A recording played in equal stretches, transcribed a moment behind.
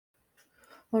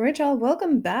Well, Rachel,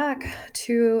 welcome back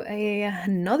to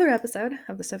another episode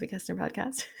of the Sophie Kistner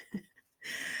podcast.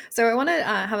 So, I want to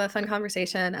have a fun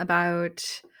conversation about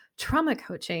trauma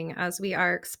coaching as we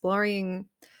are exploring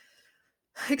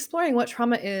what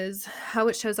trauma is, how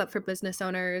it shows up for business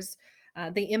owners,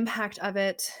 the impact of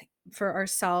it for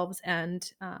ourselves,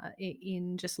 and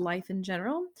in just life in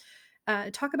general.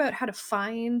 Talk about how to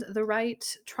find the right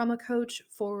trauma coach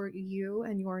for you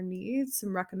and your needs,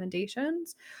 some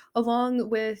recommendations, along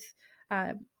with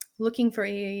uh, looking for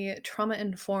a trauma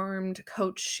informed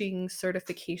coaching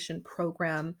certification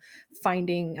program,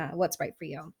 finding what's right for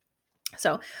you.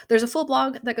 So there's a full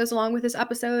blog that goes along with this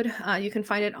episode. You can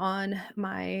find it on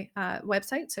my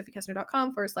website,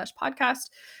 sophiekessner.com/podcast.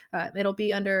 It'll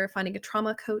be under finding a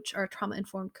trauma coach or trauma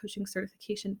informed coaching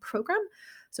certification program.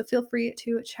 So feel free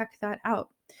to check that out.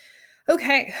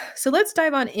 Okay, so let's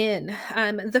dive on in.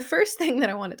 The first thing that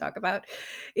I want to talk about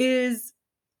is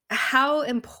how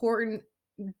important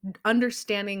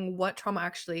understanding what trauma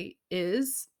actually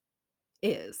is.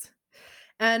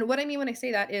 And what I mean when I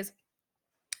say that is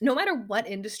no matter what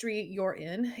industry you're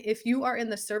in, if you are in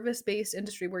the service based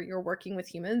industry where you're working with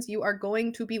humans, you are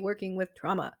going to be working with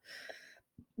trauma.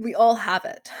 We all have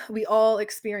it, we all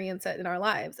experience it in our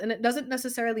lives. And it doesn't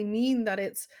necessarily mean that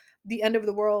it's the end of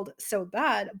the world so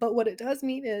bad. But what it does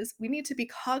mean is we need to be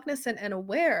cognizant and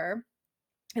aware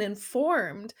and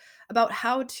informed about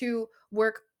how to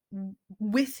work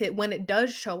with it when it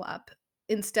does show up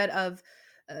instead of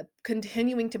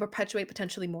continuing to perpetuate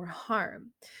potentially more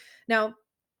harm. Now,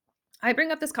 I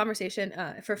bring up this conversation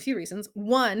for a few reasons.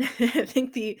 One, I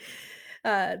think the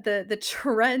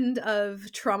trend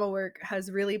of trauma work has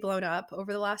really blown up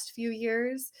over the last few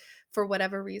years for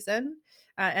whatever reason,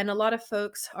 and a lot of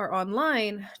folks are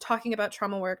online talking about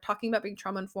trauma work, talking about being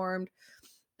trauma informed,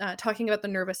 talking about the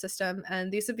nervous system,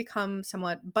 and these have become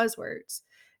somewhat buzzwords.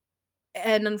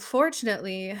 And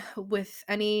unfortunately, with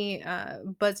any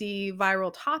buzzy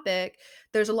viral topic,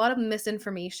 there's a lot of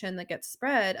misinformation that gets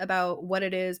spread about what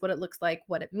it is, what it looks like,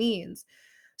 what it means.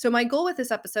 So, my goal with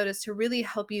this episode is to really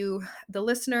help you, the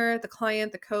listener, the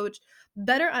client, the coach,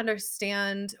 better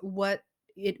understand what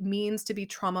it means to be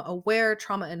trauma aware,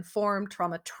 trauma informed,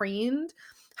 trauma trained,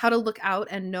 how to look out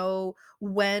and know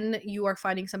when you are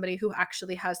finding somebody who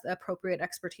actually has the appropriate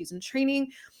expertise and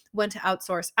training, when to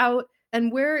outsource out,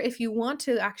 and where, if you want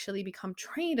to actually become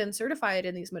trained and certified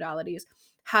in these modalities,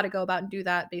 how to go about and do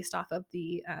that based off of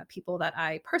the people that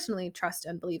I personally trust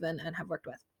and believe in and have worked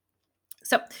with.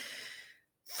 So,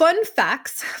 fun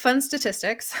facts, fun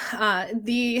statistics.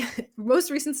 The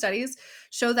most recent studies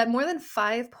show that more than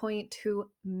 5.2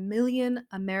 million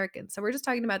Americans, so we're just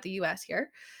talking about the US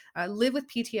here, live with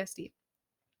PTSD.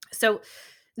 So,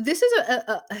 this is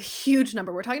a huge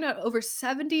number. We're talking about over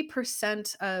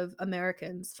 70% of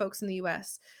Americans, folks in the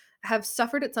US, have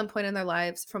suffered at some point in their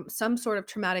lives from some sort of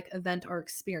traumatic event or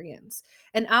experience.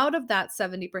 And out of that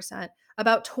 70%,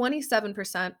 about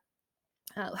 27%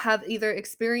 have either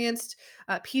experienced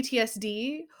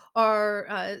PTSD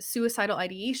or suicidal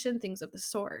ideation, things of the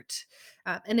sort.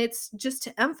 And it's just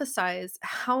to emphasize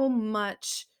how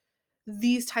much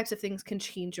these types of things can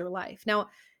change your life. Now,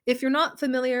 if you're not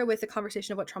familiar with the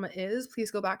conversation of what trauma is,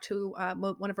 please go back to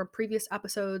one of our previous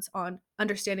episodes on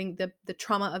understanding the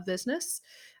trauma of business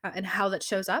and how that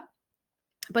shows up.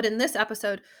 But in this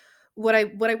episode, what I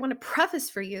want to preface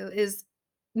for you is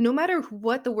no matter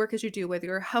what the work is you do, whether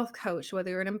you're a health coach,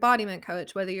 whether you're an embodiment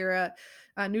coach, whether you're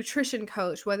a nutrition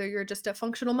coach, whether you're just a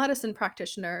functional medicine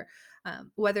practitioner,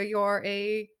 whether you're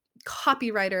a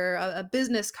copywriter, a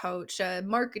business coach, a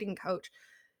marketing coach,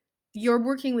 you're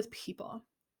working with people.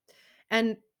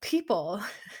 And people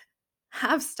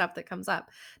have stuff that comes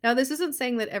up. Now, this isn't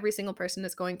saying that every single person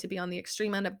is going to be on the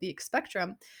extreme end of the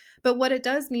spectrum, but what it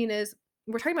does mean is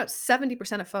we're talking about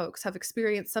 70% of folks have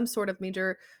experienced some sort of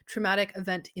major traumatic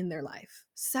event in their life.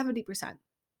 70%.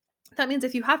 That means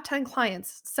if you have 10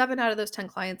 clients, 7 out of those 10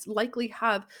 clients likely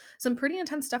have some pretty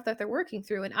intense stuff that they're working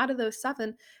through. And out of those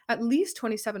 7, at least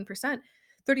 27%,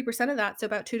 30% of that, so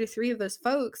about 2 to 3 of those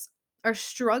folks are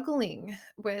struggling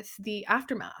with the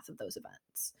aftermath of those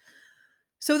events.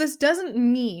 So, this doesn't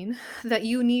mean that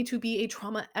you need to be a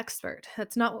trauma expert.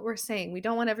 That's not what we're saying. We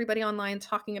don't want everybody online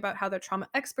talking about how they're trauma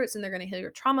experts and they're going to heal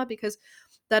your trauma, because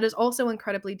that is also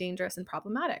incredibly dangerous and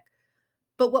problematic.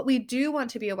 But what we do want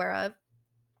to be aware of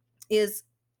is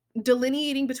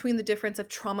delineating between the difference of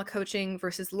trauma coaching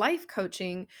versus life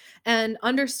coaching and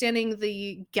understanding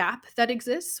the gap that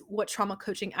exists, what trauma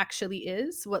coaching actually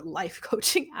is, what life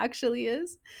coaching actually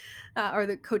is, or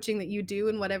the coaching that you do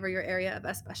in whatever your area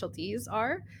of specialties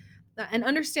are, and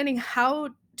understanding how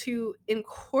to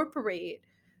incorporate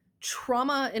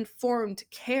trauma informed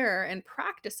care and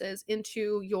practices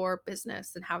into your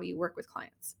business and how you work with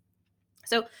clients.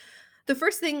 So, the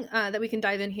first thing that we can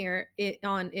dive in here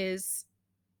on is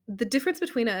the difference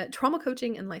between a trauma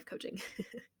coaching and life coaching.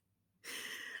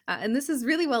 And this is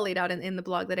really well laid out in the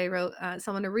blog that I wrote.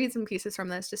 So I'm going to read some pieces from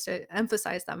this just to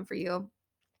emphasize them for you,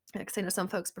 because I know some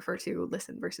folks prefer to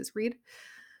listen versus read.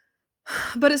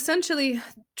 But essentially,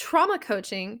 trauma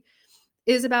coaching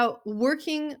is about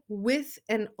working with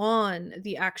and on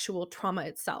the actual trauma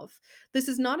itself. This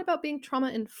is not about being trauma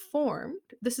informed.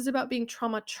 This is about being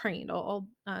trauma trained. I'll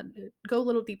go a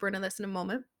little deeper into this in a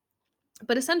moment.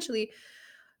 But essentially,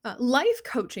 life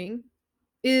coaching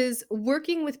is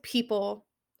working with people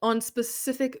on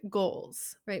specific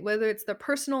goals, right? Whether it's their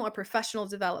personal or professional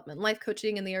development, life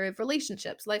coaching in the area of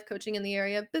relationships, life coaching in the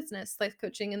area of business, life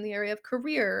coaching in the area of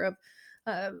career, of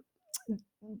uh,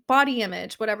 body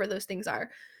image, whatever those things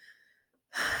are.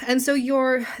 And so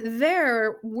you're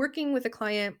there working with a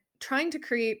client, trying to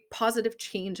create positive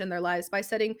change in their lives by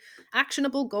setting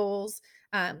actionable goals,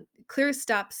 clear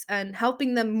steps, and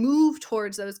helping them move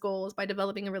towards those goals by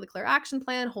developing a really clear action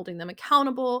plan, holding them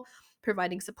accountable,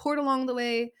 providing support along the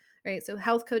way, right? So,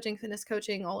 health coaching, fitness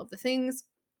coaching, all of the things.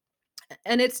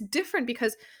 And it's different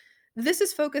because this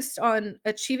is focused on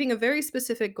achieving a very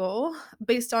specific goal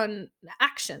based on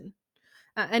action.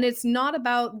 And it's not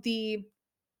about the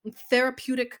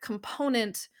therapeutic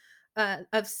component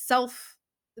of self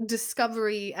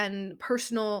discovery and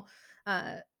personal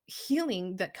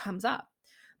healing that comes up.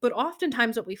 But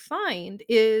oftentimes, what we find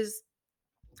is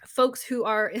folks who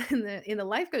are in the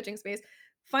life coaching space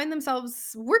find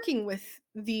themselves working with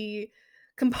the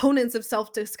components of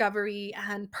self discovery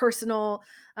and personal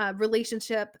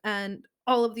relationship and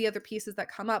all of the other pieces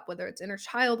that come up, whether it's inner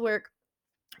child work,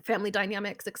 family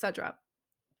dynamics, etc.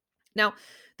 Now,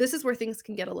 this is where things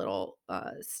can get a little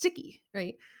sticky,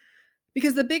 right?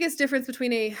 Because the biggest difference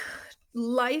between a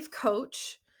life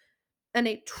coach and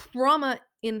a trauma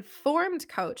informed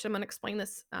coach, I'm going to explain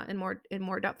this in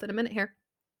more depth in a minute here,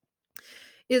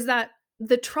 is that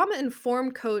the trauma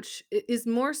informed coach is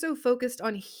more so focused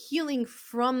on healing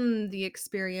from the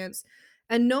experience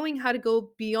and knowing how to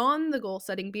go beyond the goal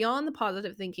setting, beyond the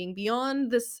positive thinking,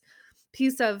 beyond this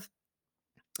piece of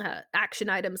action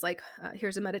items like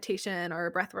here's a meditation or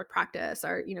a breathwork practice,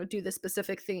 or do this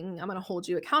specific thing, I'm going to hold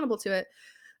you accountable to it.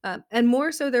 And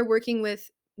more so they're working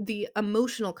with the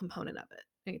emotional component of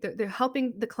it, right? They're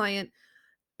helping the client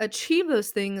achieve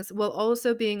those things while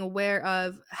also being aware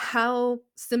of how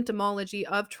symptomology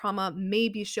of trauma may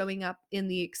be showing up in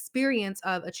the experience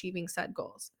of achieving said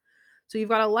goals. So you've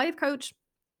got a life coach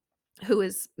who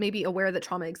is maybe aware that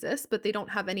trauma exists, but they don't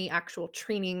have any actual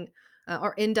training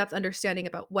or in depth understanding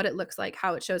about what it looks like,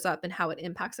 how it shows up, and how it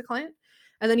impacts a client.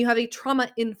 And then you have a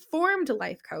trauma informed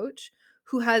life coach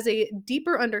who has a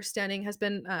deeper understanding, has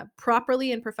been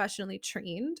properly and professionally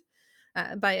trained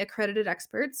by accredited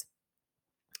experts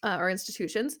or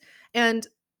institutions, and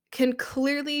can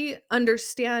clearly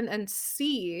understand and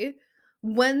see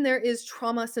when there is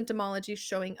trauma symptomology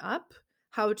showing up,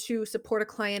 how to support a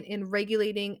client in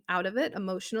regulating out of it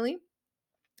emotionally,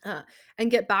 uh,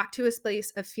 and get back to a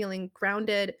space of feeling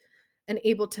grounded and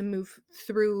able to move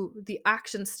through the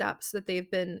action steps that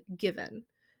they've been given.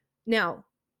 Now,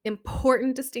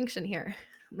 important distinction here.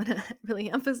 I'm going to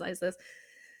really emphasize this.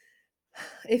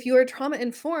 If you are trauma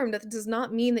informed, that does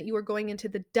not mean that you are going into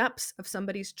the depths of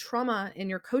somebody's trauma in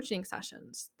your coaching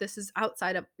sessions. This is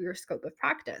outside of your scope of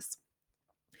practice.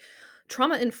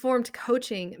 Trauma informed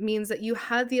coaching means that you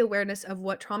have the awareness of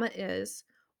what trauma is,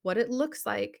 what it looks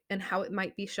like, and how it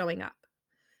might be showing up.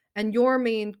 And your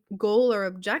main goal or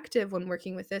objective when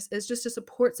working with this is just to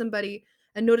support somebody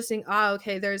and noticing,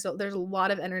 okay, there's a lot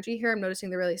of energy here. I'm noticing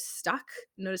they're really stuck.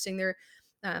 Noticing they're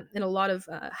in a lot of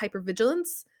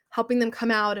hypervigilance. Helping them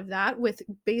come out of that with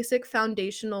basic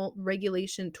foundational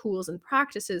regulation tools and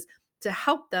practices to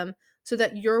help them so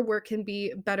that your work can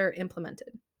be better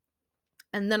implemented.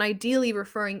 And then ideally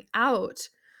referring out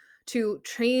to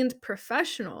trained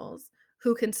professionals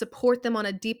who can support them on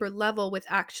a deeper level with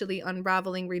actually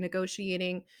unraveling,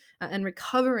 renegotiating, and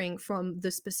recovering from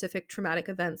the specific traumatic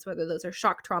events, whether those are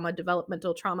shock trauma,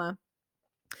 developmental trauma,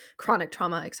 chronic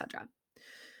trauma, etc.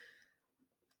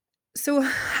 So,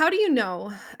 how do you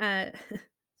know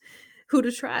who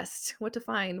to trust, what to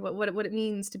find, what it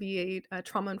means to be a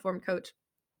trauma informed coach?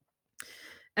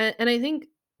 And I think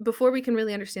before we can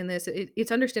really understand this,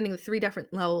 it's understanding the three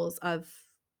different levels of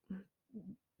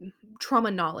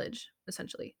trauma knowledge,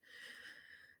 essentially.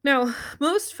 Now,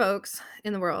 most folks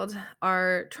in the world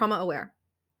are trauma aware.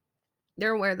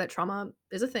 They're aware that trauma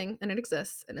is a thing and it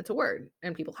exists and it's a word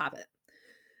and people have it.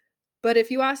 But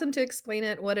if you ask them to explain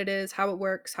it, what it is, how it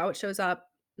works, how it shows up,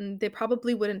 they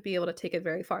probably wouldn't be able to take it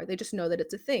very far. They just know that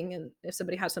it's a thing, and if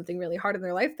somebody has something really hard in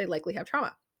their life, they likely have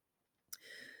trauma.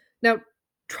 Now,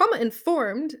 trauma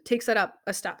informed takes that up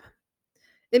a step.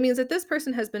 It means that this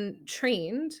person has been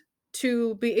trained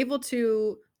to be able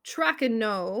to track and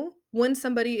know when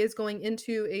somebody is going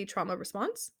into a trauma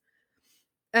response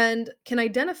and can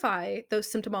identify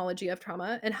those symptomology of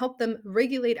trauma and help them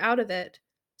regulate out of it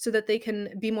so that they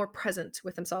can be more present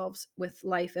with themselves, with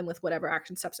life, and with whatever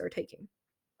action steps they're taking.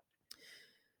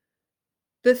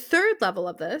 The third level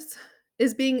of this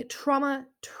is being trauma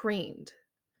trained.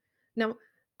 Now,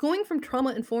 going from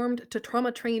trauma informed to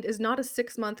trauma trained is not a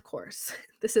 6-month course.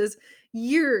 This is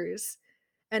years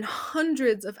and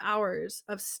hundreds of hours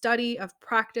of study, of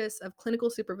practice, of clinical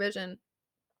supervision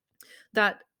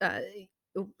that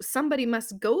somebody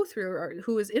must go through, or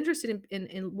who is interested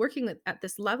in working at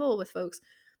this level with folks,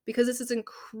 because this is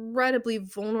incredibly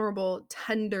vulnerable,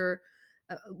 tender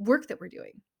work that we're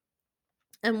doing.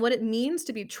 And what it means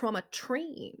to be trauma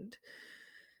trained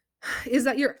is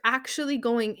that you're actually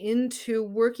going into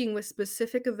working with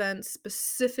specific events,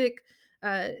 specific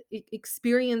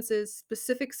experiences,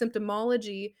 specific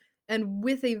symptomology, and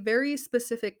with a very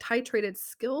specific titrated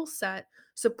skill set,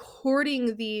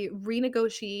 supporting the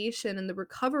renegotiation and the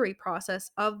recovery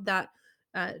process of that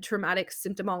traumatic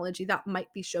symptomology that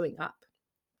might be showing up.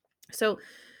 So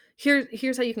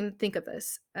here's how you can think of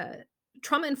this.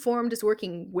 Trauma informed is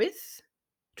working with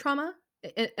trauma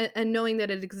and knowing that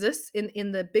it exists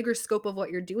in the bigger scope of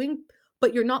what you're doing,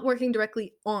 but you're not working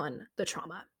directly on the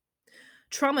trauma.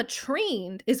 Trauma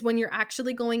trained is when you're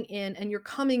actually going in and you're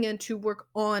coming in to work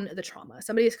on the trauma.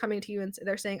 Somebody is coming to you and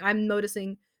they're saying, I'm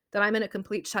noticing that I'm in a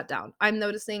complete shutdown. I'm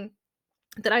noticing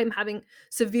that I'm having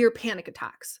severe panic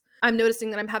attacks. I'm noticing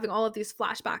that I'm having all of these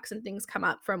flashbacks and things come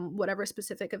up from whatever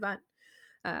specific event.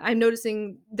 I'm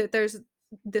noticing that there's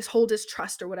this whole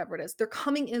distrust or whatever it is. They're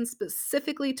coming in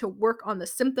specifically to work on the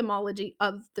symptomology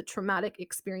of the traumatic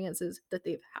experiences that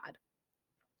they've had.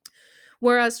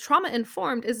 Whereas trauma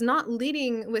informed is not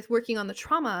leading with working on the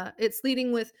trauma, it's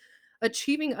leading with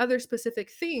achieving other specific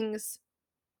things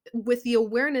with the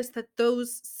awareness that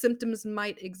those symptoms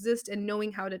might exist and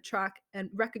knowing how to track and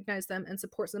recognize them and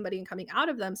support somebody in coming out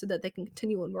of them so that they can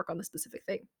continue and work on the specific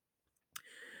thing.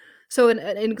 So an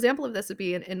example of this would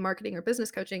be in marketing or business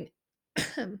coaching.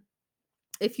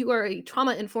 If you are a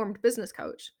trauma informed business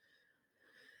coach,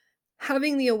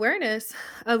 having the awareness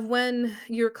of when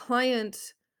your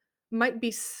client might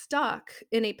be stuck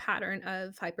in a pattern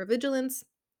of hypervigilance,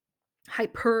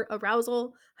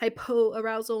 hyperarousal,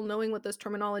 hypoarousal, knowing what those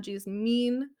terminologies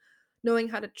mean, knowing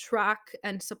how to track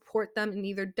and support them in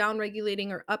either downregulating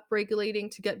or upregulating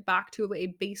to get back to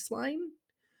a baseline,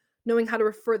 knowing how to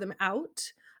refer them out,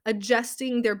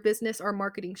 adjusting their business or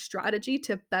marketing strategy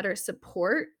to better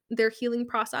support their healing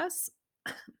process.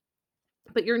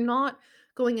 But you're not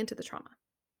going into the trauma.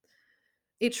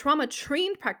 A trauma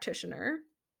trained practitioner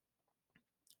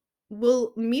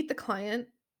will meet the client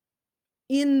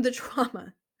in the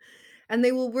trauma, and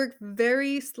they will work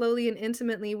very slowly and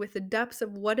intimately with the depths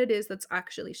of what it is that's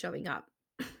actually showing up.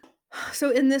 So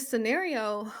in this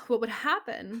scenario, what would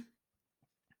happen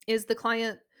is the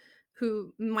client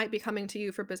who might be coming to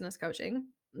you for business coaching,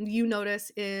 you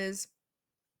notice is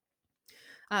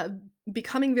uh,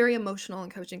 becoming very emotional in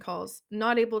coaching calls,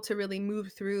 not able to really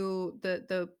move through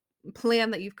the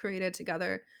plan that you've created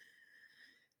together,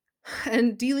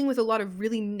 and dealing with a lot of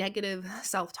really negative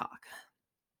self-talk,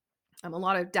 a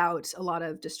lot of doubt, a lot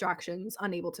of distractions,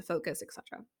 unable to focus,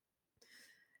 etc.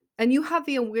 And you have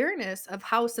the awareness of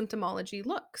how symptomology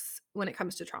looks when it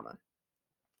comes to trauma.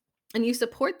 And you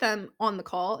support them on the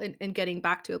call and getting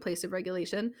back to a place of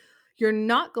regulation. You're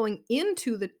not going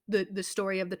into the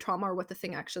story of the trauma or what the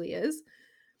thing actually is,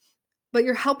 but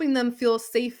you're helping them feel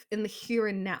safe in the here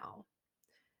and now.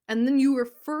 And then you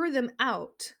refer them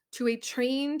out to a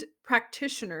trained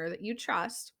practitioner that you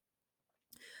trust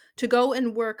to go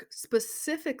and work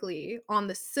specifically on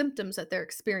the symptoms that they're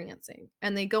experiencing.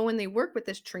 And they go and they work with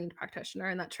this trained practitioner,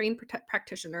 and that trained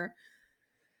practitioner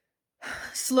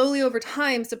slowly over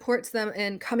time supports them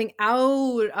in coming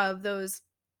out of those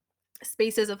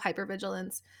spaces of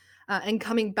hypervigilance and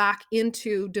coming back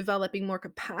into developing more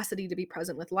capacity to be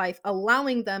present with life,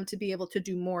 allowing them to be able to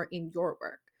do more in your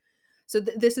work. So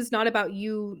this is not about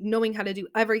you knowing how to do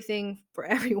everything for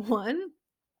everyone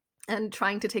and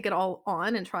trying to take it all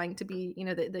on and trying to be,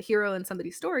 the hero in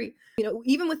somebody's story,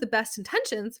 even with the best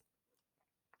intentions.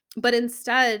 But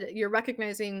instead, you're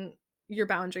recognizing your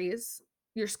boundaries,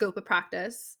 your scope of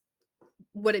practice,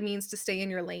 what it means to stay in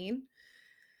your lane,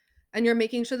 and you're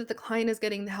making sure that the client is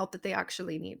getting the help that they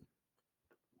actually need.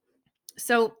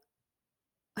 So,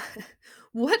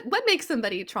 what makes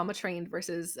somebody trauma trained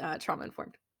versus trauma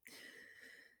informed?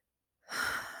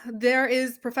 There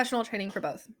is professional training for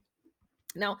both.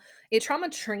 Now, a trauma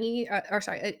trainee, or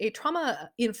sorry, a trauma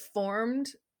informed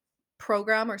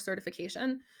program or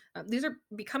certification. These are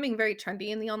becoming very trendy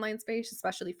in the online space,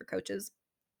 especially for coaches.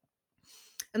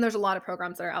 And there's a lot of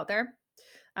programs that are out there.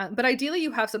 But ideally,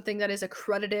 you have something that is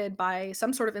accredited by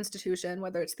some sort of institution,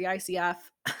 whether it's the ICF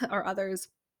or others,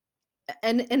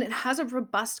 and it has a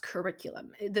robust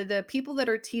curriculum. The people that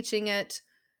are teaching it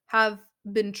have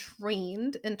been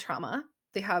trained in trauma.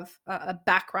 They have a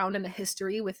background and a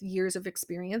history with years of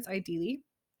experience, ideally,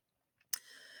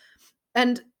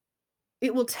 and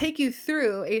it will take you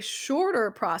through a shorter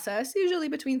process, usually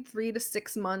between 3 to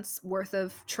 6 months worth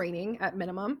of training at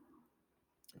minimum,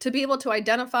 to be able to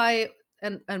identify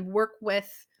and work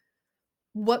with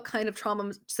what kind of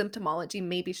trauma symptomology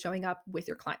may be showing up with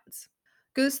your clients.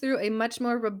 Goes through a much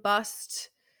more robust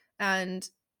and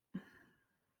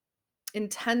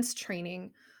intense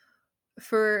training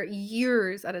for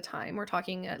years at a time. We're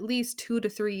talking at least 2 to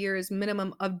 3 years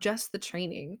minimum of just the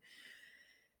training.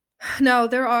 Now,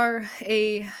 there are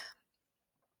an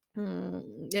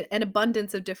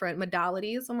abundance of different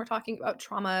modalities when we're talking about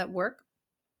trauma work.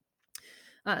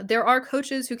 There are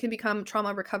coaches who can become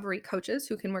trauma recovery coaches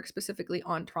who can work specifically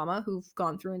on trauma, who've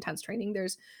gone through intense training.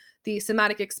 There's the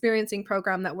somatic experiencing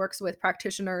program that works with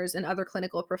practitioners and other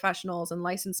clinical professionals and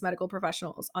licensed medical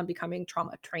professionals on becoming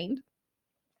trauma trained,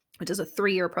 which is a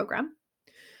 3-year program.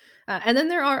 And then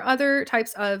there are other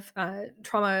types of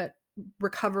trauma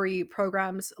recovery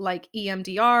programs like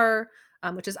EMDR,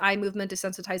 which is eye movement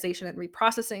desensitization and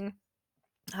reprocessing,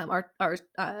 our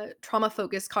trauma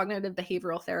focused cognitive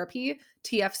behavioral therapy,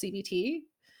 TFCBT,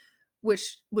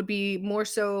 which would be more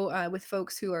so with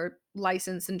folks who are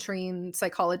licensed and trained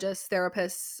psychologists,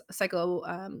 therapists,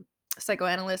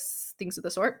 psychoanalysts, things of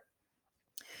the sort.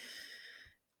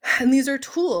 And these are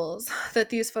tools that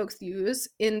these folks use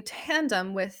in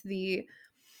tandem with the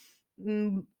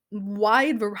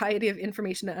wide variety of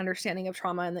information and understanding of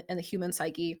trauma and the human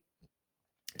psyche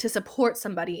to support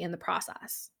somebody in the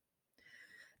process.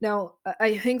 Now,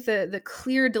 I think the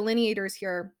clear delineators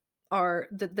here are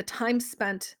the time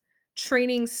spent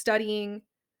training, studying,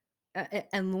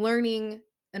 and learning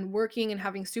and working and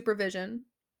having supervision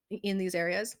in these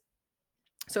areas.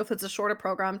 So if it's a shorter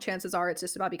program, chances are it's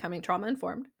just about becoming trauma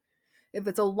informed. If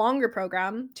it's a longer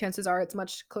program, chances are it's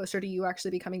much closer to you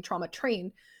actually becoming trauma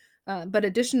trained. But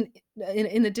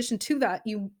in addition to that,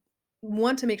 you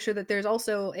want to make sure that there's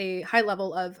also a high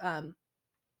level of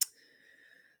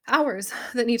hours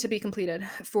that need to be completed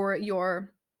for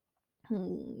your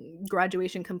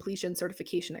graduation, completion,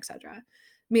 certification, etc.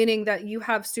 Meaning that you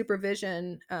have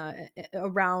supervision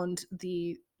around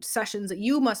the sessions that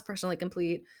you must personally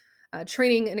complete,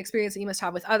 training and experience that you must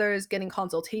have with others, getting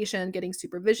consultation, getting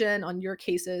supervision on your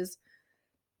cases,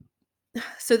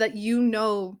 so that you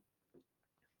know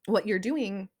what you're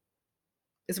doing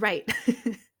is right.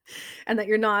 And that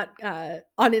you're not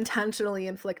unintentionally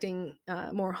inflicting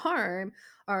more harm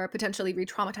or potentially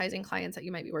re-traumatizing clients that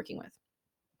you might be working with.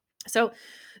 So,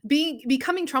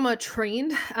 becoming trauma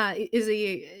trained is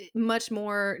a much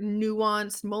more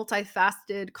nuanced,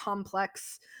 multifaceted,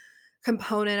 complex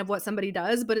component of what somebody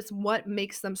does, but it's what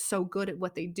makes them so good at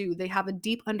what they do. They have a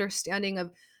deep understanding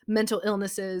of mental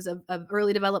illnesses, of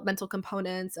early developmental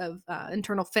components, of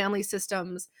internal family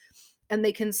systems, and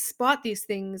they can spot these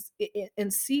things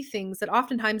and see things that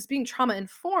oftentimes being trauma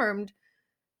informed,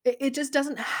 it just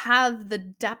doesn't have the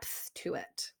depth to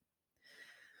it.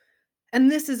 And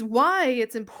this is why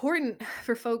it's important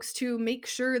for folks to make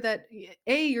sure that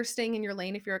A, you're staying in your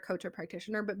lane if you're a coach or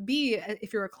practitioner, but B,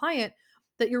 if you're a client,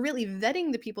 that you're really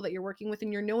vetting the people that you're working with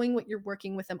and you're knowing what you're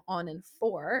working with them on and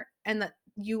for, and that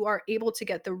you are able to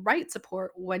get the right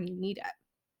support when you need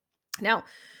it. Now,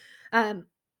 um,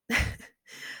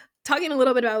 talking a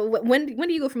little bit about when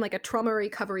do you go from like a trauma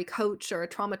recovery coach or a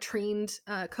trauma trained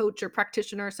coach or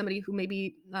practitioner, somebody who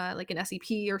maybe like an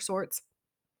SEP or sorts,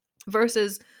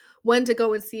 versus when to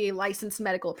go and see a licensed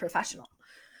medical professional.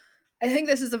 I think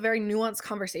this is a very nuanced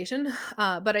conversation,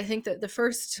 but I think that the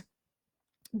first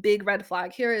big red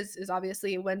flag here is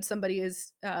obviously when somebody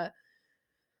is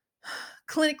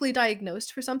clinically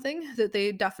diagnosed for something, that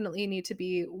they definitely need to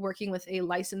be working with a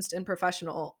licensed and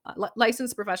professional,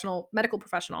 licensed professional medical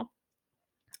professional,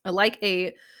 like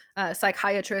a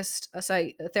psychiatrist,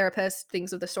 a therapist,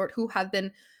 things of the sort, who have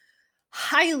been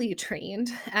highly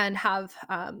trained and have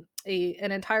an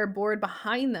entire board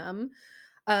behind them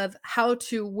of how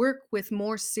to work with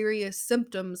more serious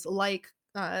symptoms like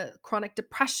chronic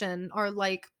depression or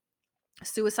like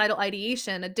suicidal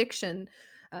ideation, addiction,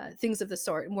 things of the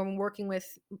sort. And when we're working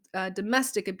with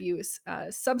domestic abuse,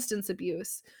 substance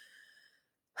abuse,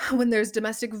 when there's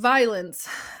domestic violence,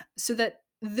 so that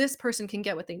this person can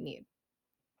get what they need.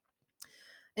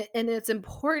 And it's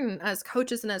important as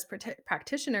coaches and as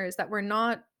practitioners that we're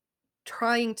not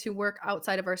trying to work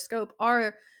outside of our scope,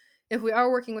 or if we are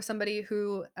working with somebody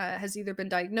who has either been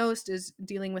diagnosed, is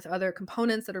dealing with other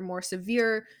components that are more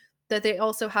severe, that they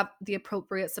also have the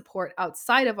appropriate support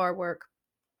outside of our work,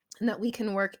 and that we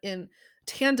can work in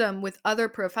tandem with other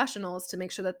professionals to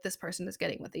make sure that this person is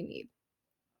getting what they need.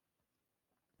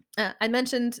 I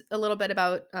mentioned a little bit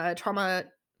about trauma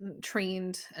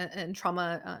trained and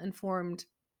trauma informed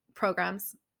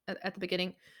programs at the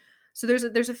beginning. So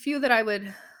there's a few that I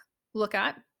would look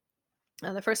at.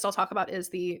 The first I'll talk about is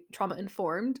the trauma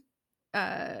informed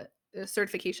uh,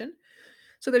 certification.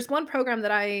 So there's one program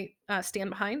that I stand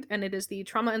behind, and it is the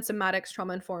Trauma and Somatics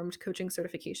Trauma Informed Coaching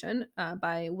Certification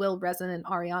by Will Resin and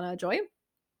Ariana Joy.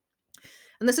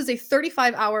 And this is a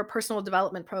 35-hour personal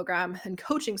development program and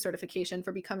coaching certification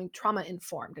for becoming trauma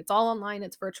informed. It's all online,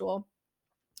 it's virtual,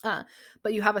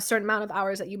 but you have a certain amount of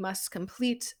hours that you must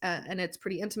complete, and it's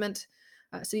pretty intimate.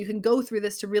 So you can go through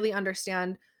this to really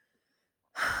understand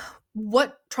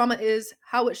what trauma is,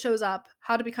 how it shows up,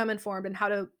 how to become informed, and how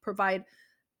to provide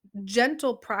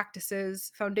gentle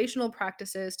practices, foundational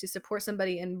practices to support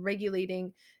somebody in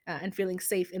regulating and feeling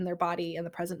safe in their body in the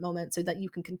present moment so that you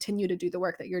can continue to do the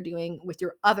work that you're doing with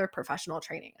your other professional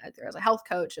training, either as a health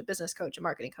coach, a business coach, a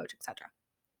marketing coach, etc.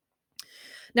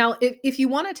 Now, if you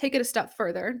want to take it a step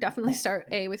further, definitely start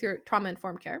with your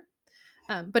trauma-informed care.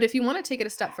 But if you want to take it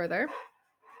a step further,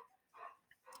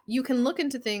 you can look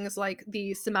into things like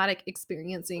the somatic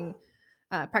experiencing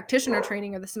practitioner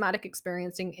training, or the Somatic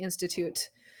Experiencing Institute,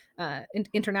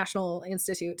 International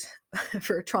Institute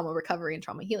for Trauma Recovery and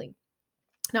Trauma Healing.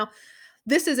 Now,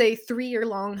 this is a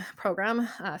 3-year-long program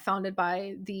founded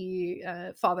by the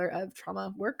father of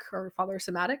trauma work, or father of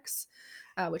somatics,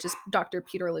 which is Dr.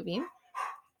 Peter Levine.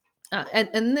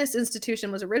 And this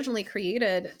institution was originally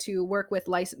created to work with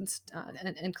licensed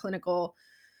and clinical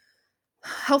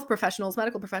health professionals,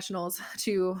 medical professionals,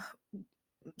 to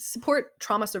support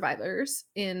trauma survivors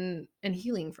in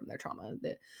healing from their trauma.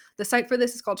 The site for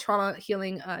this is called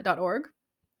traumahealing.org.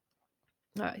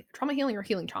 Trauma healing or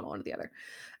healing trauma, one or the other.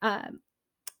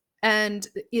 And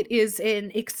it is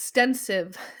an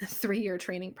extensive 3-year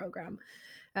training program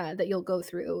that you'll go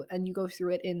through, and you go through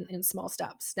it in small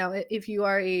steps. Now, if you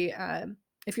are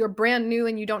if you're brand new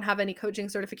and you don't have any coaching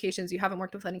certifications, you haven't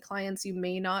worked with any clients, you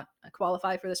may not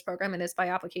qualify for this program. It is by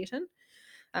application.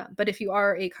 But if you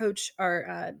are a coach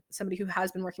or somebody who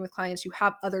has been working with clients, you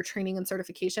have other training and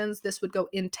certifications, this would go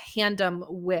in tandem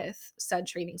with said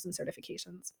trainings and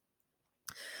certifications.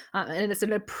 And it's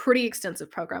in a pretty extensive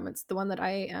program. It's the one that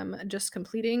I am just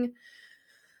completing,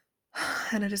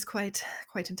 and it is quite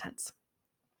intense.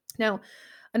 Now,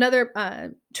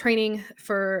 another training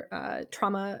for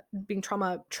being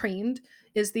trauma trained,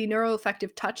 is the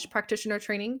Neuroaffective Touch Practitioner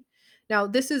Training. Now,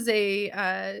 this is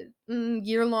a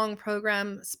year-long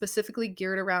program specifically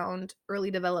geared around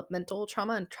early developmental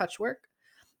trauma and touch work.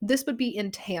 This would be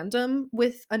in tandem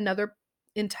with another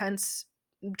intense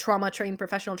trauma-trained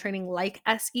professional training like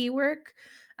SE work.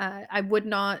 I would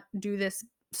not do this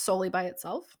solely by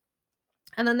itself.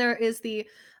 And then there is the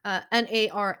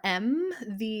NARM,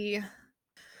 the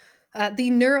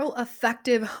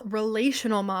neuroaffective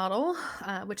relational model,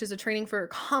 which is a training for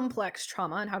complex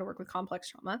trauma and how to work with complex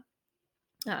trauma.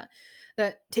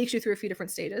 That takes you through a few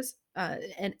different stages,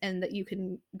 and that you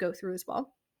can go through as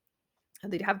well.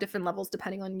 And they have different levels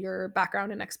depending on your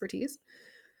background and expertise.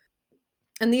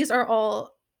 And these are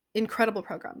all incredible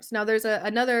programs. Now, there's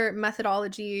another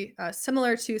methodology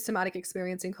similar to somatic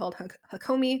experiencing called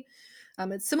Hakomi.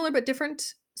 It's similar but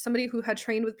different. Somebody who had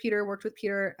trained with Peter, worked with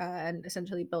Peter, and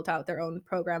essentially built out their own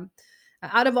program.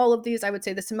 Out of all of these, I would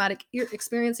say the Somatic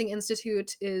Experiencing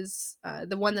Institute is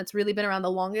the one that's really been around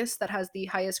the longest, that has the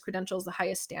highest credentials, the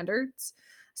highest standards.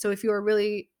 So if you are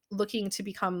really looking to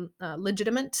become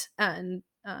legitimate and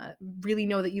really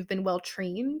know that you've been well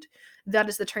trained, that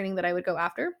is the training that I would go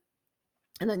after.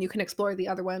 And then you can explore the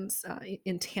other ones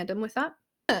in tandem with that.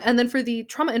 And then for the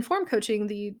trauma-informed coaching,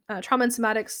 the trauma and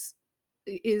somatics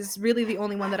is really the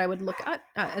only one that I would look at.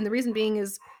 And the reason being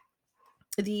is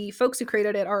the folks who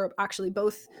created it are actually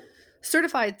both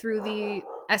certified through the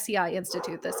SEI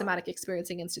Institute, the Somatic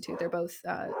Experiencing Institute. They're both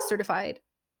certified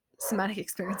somatic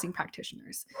experiencing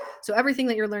practitioners. So everything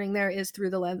that you're learning there is through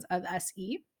the lens of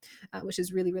SE, which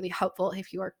is really, really helpful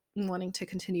if you are wanting to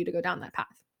continue to go down that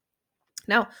path.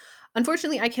 Now,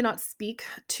 unfortunately, I cannot speak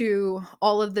to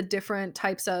all of the different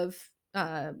types of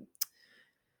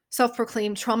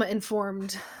self-proclaimed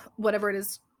trauma-informed, whatever it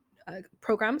is,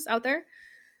 programs out there.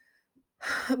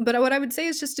 But what I would say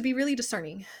is just to be really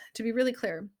discerning, to be really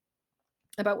clear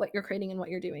about what you're creating and what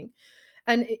you're doing.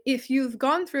 And if you've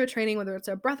gone through a training, whether it's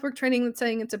a breathwork training that's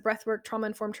saying it's a breathwork trauma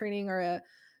informed training or a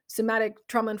somatic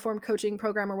trauma informed coaching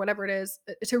program or whatever it is,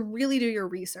 to really do your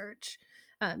research,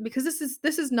 because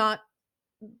this is not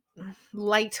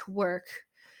light work.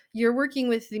 You're working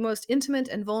with the most intimate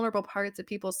and vulnerable parts of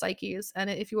people's psyches, and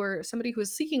if you're somebody who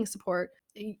is seeking support,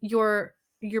 you're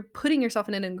putting yourself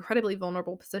in an incredibly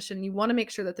vulnerable position. You want to make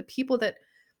sure that the people that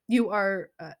you are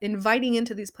inviting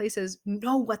into these places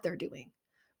know what they're doing,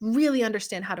 really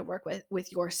understand how to work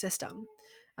with your system.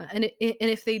 And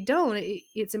if they don't,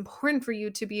 it's important for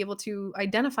you to be able to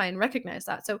identify and recognize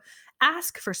that. So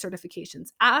ask for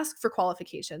certifications, ask for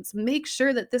qualifications, make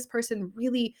sure that this person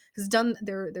really has done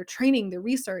their training, their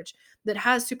research, that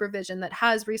has supervision, that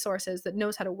has resources, that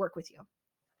knows how to work with you.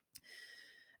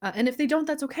 And if they don't,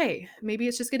 that's okay. Maybe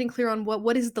it's just getting clear on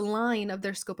what is the line of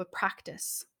their scope of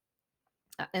practice,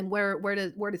 and where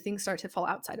do things start to fall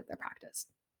outside of their practice.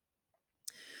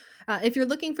 If you're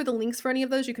looking for the links for any of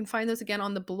those, you can find those again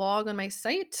on the blog on my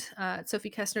site, at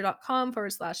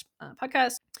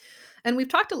sophiekestner.com/podcast. And we've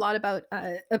talked a lot about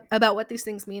what these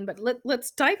things mean, but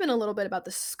let's dive in a little bit about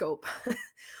the scope.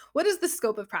 What is the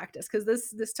scope of practice? Because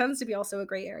this tends to be also a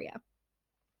gray area.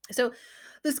 So,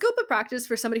 the scope of practice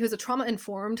for somebody who's a trauma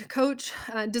informed coach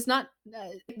does not,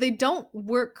 they don't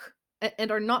work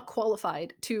and are not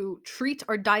qualified to treat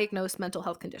or diagnose mental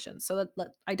health conditions. So, let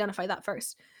identify that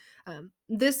first.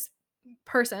 This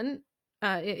person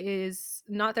is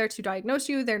not there to diagnose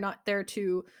you. They're not there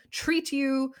to treat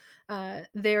you.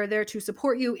 They're there to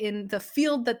support you in the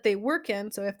field that they work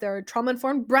in. So if they're a trauma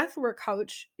informed breathwork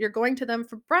coach, you're going to them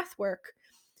for breath work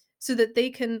so that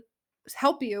they can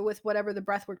help you with whatever the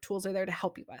breathwork tools are there to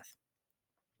help you with.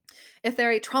 If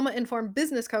they're a trauma informed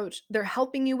business coach, they're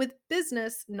helping you with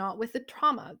business, not with the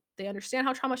trauma. They understand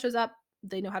how trauma shows up.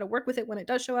 They know how to work with it when it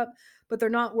does show up, but they're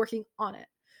not working on it.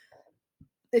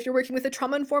 If you're working with a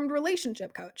trauma informed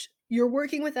relationship coach, you're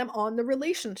working with them on the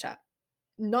relationship,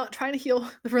 not trying to heal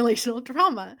the relational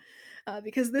trauma,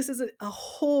 because this is a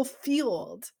whole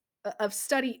field of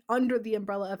study under the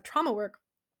umbrella of trauma work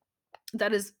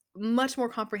that is much more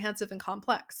comprehensive and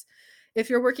complex. If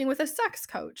you're working with a sex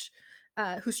coach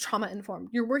who's trauma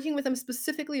informed, you're working with them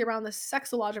specifically around the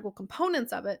sexological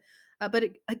components of it.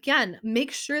 Again,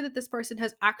 make sure that this person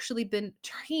has actually been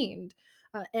trained,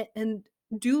 and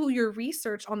do your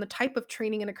research on the type of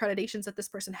training and accreditations that this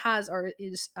person has or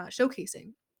is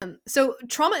showcasing. So,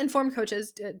 trauma informed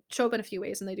coaches show up in a few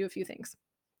ways and they do a few things.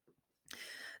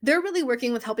 They're really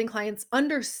working with helping clients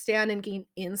understand and gain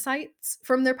insights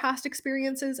from their past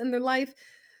experiences in their life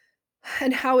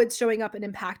and how it's showing up and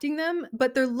impacting them,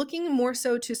 but they're looking more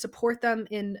so to support them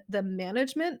in the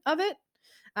management of it,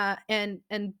 and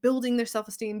building their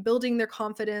self-esteem, building their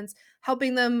confidence,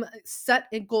 helping them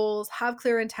set goals, have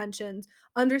clear intentions,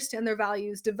 understand their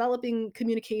values, developing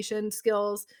communication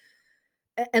skills,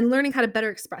 and learning how to better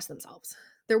express themselves.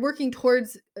 They're working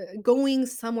towards going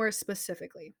somewhere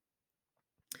specifically.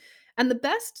 And the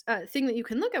best thing that you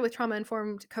can look at with trauma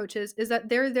informed coaches is that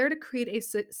they're there to create a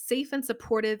safe and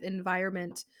supportive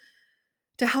environment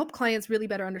to help clients really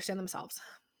better understand themselves,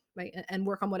 right? And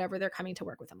work on whatever they're coming to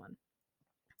work with them on.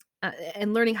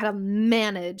 And learning how to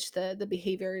manage the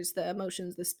behaviors, the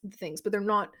emotions, the things, but they're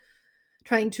not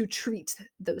trying to treat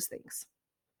those things.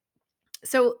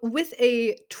 So, with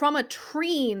a trauma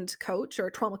trained coach or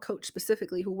a trauma coach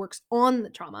specifically who works on the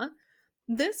trauma,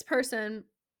 this person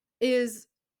is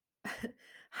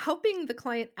helping the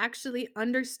client actually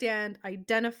understand,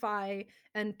 identify,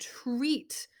 and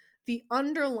treat the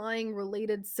underlying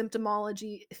related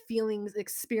symptomology, feelings,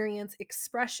 experience,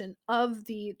 expression of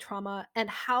the trauma, and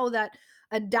how that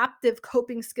adaptive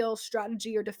coping skill,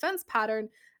 strategy, or defense pattern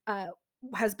uh,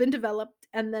 has been developed,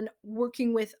 and then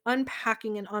working with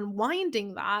unpacking and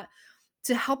unwinding that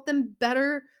to help them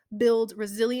better build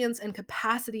resilience and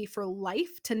capacity for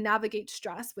life to navigate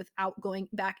stress without going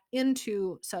back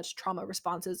into such trauma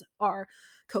responses or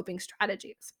coping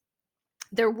strategies.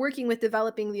 They're working with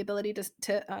developing the ability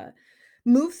to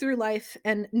move through life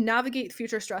and navigate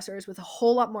future stressors with a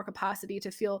whole lot more capacity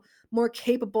to feel more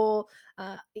capable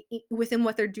within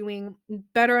what they're doing,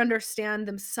 better understand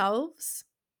themselves,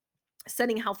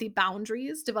 setting healthy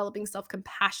boundaries, developing self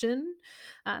compassion,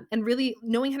 and really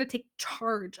knowing how to take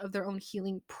charge of their own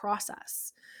healing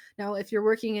process. Now, if you're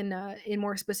working in a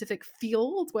more specific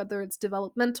field, whether it's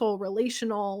developmental,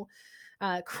 relational,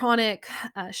 chronic,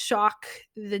 shock,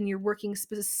 then you're working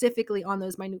specifically on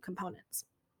those minute components.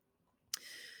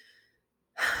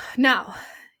 Now,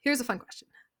 here's a fun question.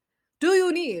 Do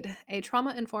you need a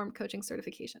trauma-informed coaching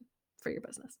certification for your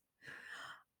business?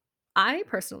 I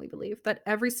personally believe that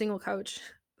every single coach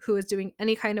who is doing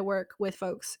any kind of work with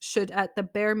folks should, at the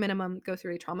bare minimum, go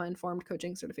through a trauma-informed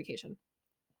coaching certification.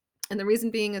 And the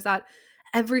reason being is that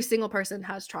every single person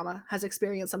has trauma, has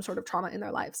experienced some sort of trauma in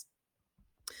their lives.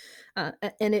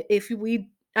 If we,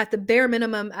 at the bare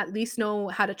minimum, at least know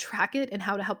how to track it and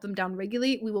how to help them down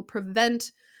regulate, we will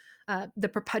prevent the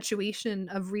perpetuation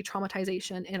of re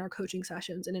traumatization in our coaching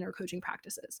sessions and in our coaching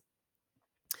practices.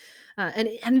 And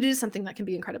it is something that can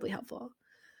be incredibly helpful.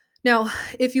 Now,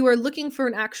 if you are looking for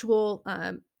an actual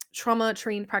trauma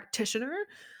trained practitioner,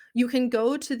 you can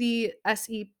go to the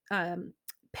SE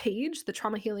page, the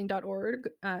traumahealing.org,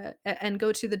 and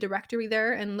go to the directory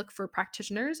there and look for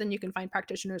practitioners, and you can find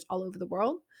practitioners all over the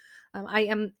world. I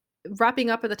am wrapping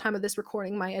up at the time of this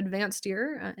recording my advanced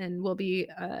year and will be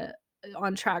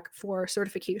on track for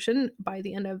certification by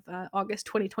the end of August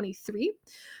 2023.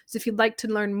 So if you'd like to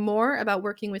learn more about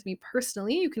working with me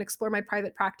personally, you can explore my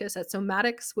private practice at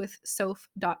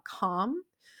somaticswithsoph.com.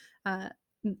 Uh,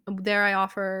 there I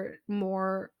offer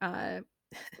more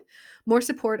more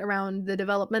support around the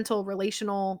developmental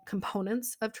relational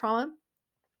components of trauma.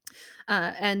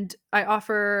 And I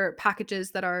offer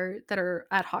packages that are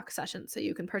ad hoc sessions. So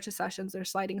you can purchase sessions or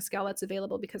sliding scale that's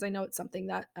available because I know it's something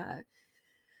that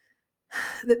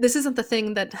this isn't the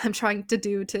thing that I'm trying to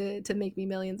do to make me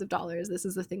millions of dollars. This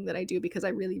is the thing that I do because I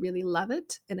really, really love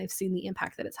it, and I've seen the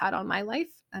impact that it's had on my life,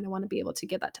 and I wanna be able to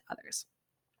give that to others.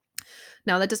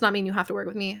 Now, that does not mean you have to work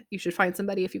with me. You should find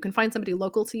somebody if you can find somebody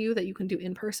local to you that you can do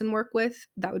in-person work with,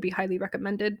 that would be highly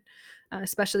recommended,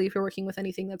 especially if you're working with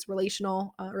anything that's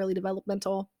relational, early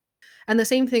developmental. And the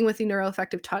same thing with the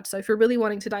neuroaffective touch. So if you're really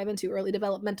wanting to dive into early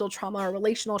developmental trauma or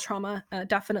relational trauma,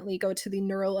 definitely go to the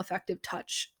neuroaffective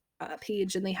touch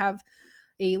page, and they have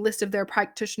a list of their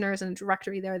practitioners and a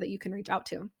directory there that you can reach out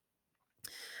to.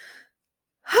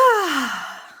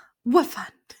 What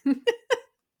fun.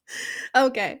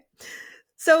 Okay.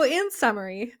 So, in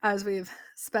summary, as we've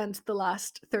spent the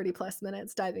last 30 plus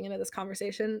minutes diving into this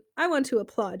conversation, I want to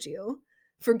applaud you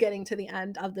for getting to the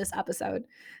end of this episode.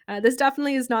 This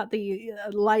definitely is not the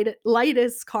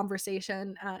lightest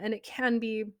conversation, and it can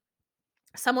be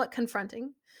somewhat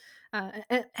confronting.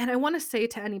 And I want to say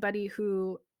to anybody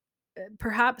who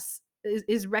perhaps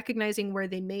is recognizing where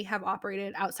they may have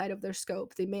operated outside of their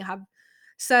scope. They may have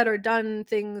said or done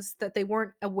things that they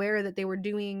weren't aware that they were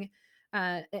doing,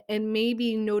 and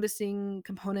maybe noticing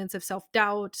components of self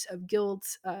doubt, of guilt,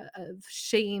 of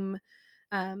shame,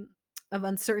 um, of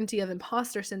uncertainty, of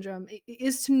imposter syndrome,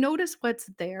 is to notice what's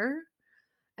there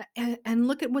and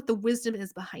look at what the wisdom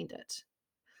is behind it.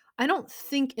 I don't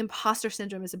think imposter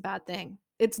syndrome is a bad thing.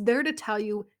 It's there to tell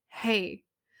you, hey,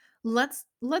 let's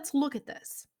look at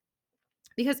this.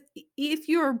 Because if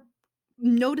you're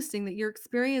noticing that you're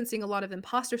experiencing a lot of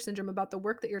imposter syndrome about the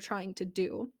work that you're trying to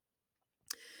do,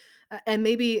 and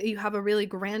maybe you have a really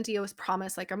grandiose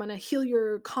promise, like I'm going to heal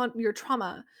your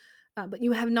trauma, but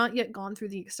you have not yet gone through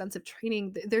the extensive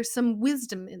training. There's some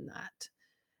wisdom in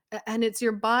that, and it's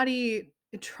your body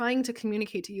trying to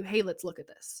communicate to you, "Hey, let's look at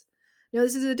this." Now,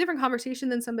 this is a different conversation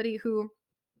than somebody who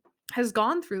has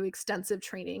gone through extensive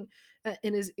training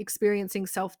and is experiencing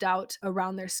self doubt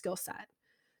around their skill set.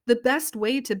 The best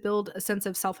way to build a sense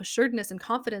of self assuredness and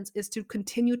confidence is to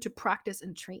continue to practice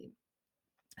and train.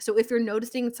 So, if you're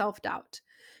noticing self doubt,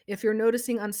 if you're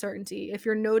noticing uncertainty, if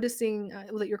you're noticing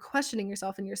that you're questioning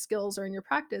yourself in your skills or in your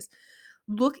practice,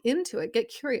 look into it, get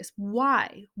curious.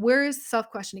 Why? Where is self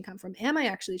questioning come from? Am I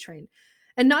actually trained?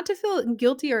 And not to feel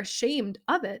guilty or ashamed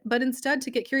of it, but instead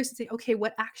to get curious and say, okay,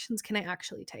 what actions can I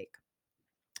actually take?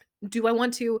 Do I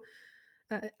want to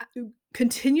uh,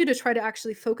 continue to try to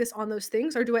actually focus on those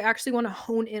things, or do I actually want to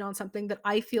hone in on something that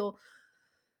I feel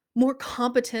more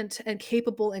competent and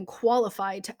capable and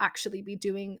qualified to actually be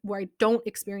doing, where I don't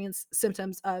experience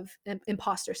symptoms of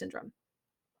imposter syndrome?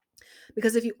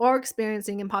 Because if you are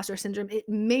experiencing imposter syndrome, it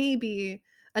may be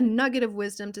a nugget of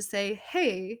wisdom to say,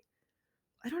 hey,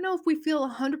 I don't know if we feel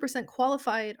 100%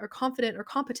 qualified or confident or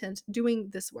competent doing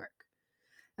this work.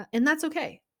 And that's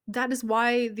okay. That is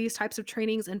why these types of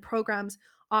trainings and programs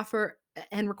offer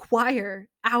and require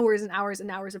hours and hours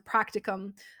and hours of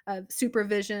practicum, of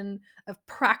supervision, of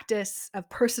practice, of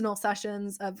personal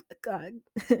sessions, of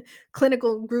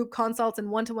clinical group consults and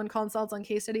one to one consults on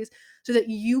case studies so that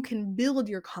you can build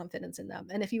your confidence in them.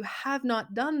 And if you have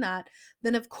not done that,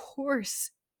 then of course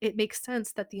it makes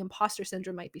sense that the imposter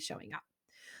syndrome might be showing up.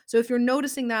 So if you're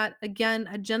noticing that, again,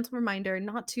 a gentle reminder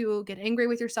not to get angry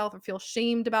with yourself or feel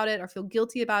shamed about it or feel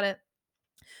guilty about it.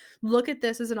 Look at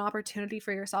this as an opportunity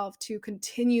for yourself to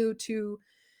continue to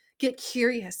get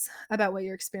curious about what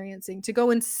you're experiencing, to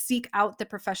go and seek out the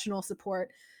professional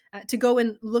support, to go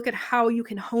and look at how you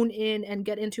can hone in and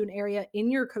get into an area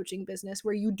in your coaching business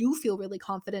where you do feel really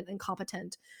confident and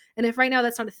competent. And if right now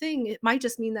that's not a thing, it might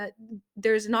just mean that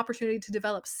there's an opportunity to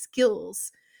develop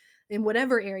skills in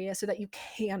whatever area so that you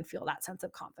can feel that sense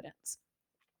of confidence.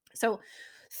 So,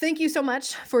 thank you so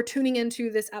much for tuning into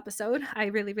this episode. I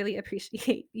really, really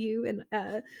appreciate you and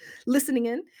listening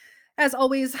in. As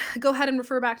always, go ahead and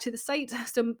refer back to the site,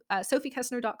 so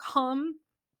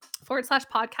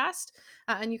sophiekessner.com/podcast.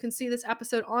 And you can see this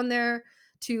episode on there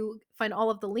to find all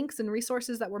of the links and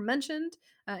resources that were mentioned.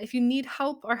 If you need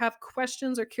help or have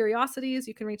questions or curiosities,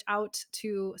 you can reach out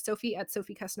to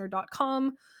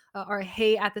sophie@sophiekessner.com or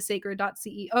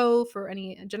hey@thesacred.ceo for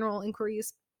any general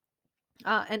inquiries.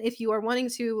 And if you are wanting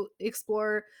to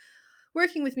explore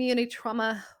working with me in a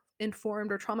trauma informed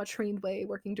or trauma trained way,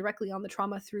 working directly on the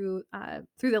trauma through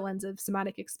the lens of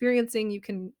somatic experiencing, you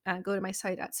can go to my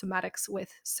site at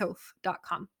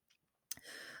somaticswithsoph.com.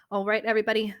 All right,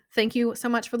 everybody, thank you so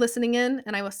much for listening in,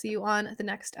 and I will see you on the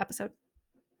next episode.